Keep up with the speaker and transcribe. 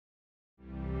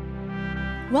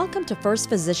Welcome to First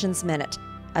Physicians Minute,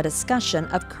 a discussion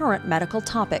of current medical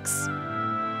topics.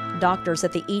 Doctors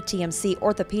at the ETMC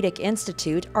Orthopedic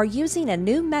Institute are using a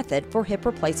new method for hip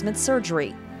replacement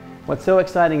surgery. What's so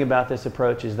exciting about this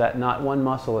approach is that not one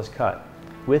muscle is cut.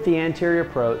 With the anterior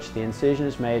approach, the incision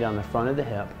is made on the front of the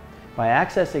hip. By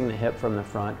accessing the hip from the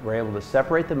front, we're able to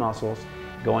separate the muscles,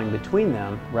 going between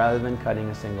them rather than cutting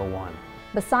a single one.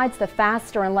 Besides the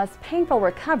faster and less painful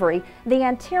recovery, the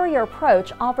anterior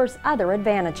approach offers other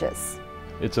advantages.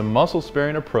 It's a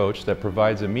muscle-sparing approach that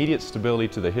provides immediate stability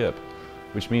to the hip,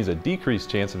 which means a decreased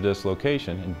chance of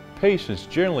dislocation, and patients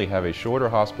generally have a shorter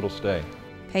hospital stay.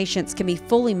 Patients can be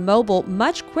fully mobile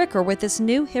much quicker with this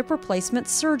new hip replacement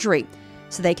surgery,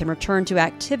 so they can return to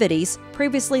activities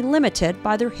previously limited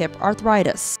by their hip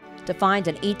arthritis. To find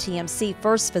an ETMC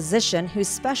First Physician whose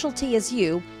specialty is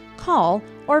you, call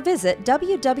or visit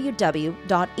www.etmc.org.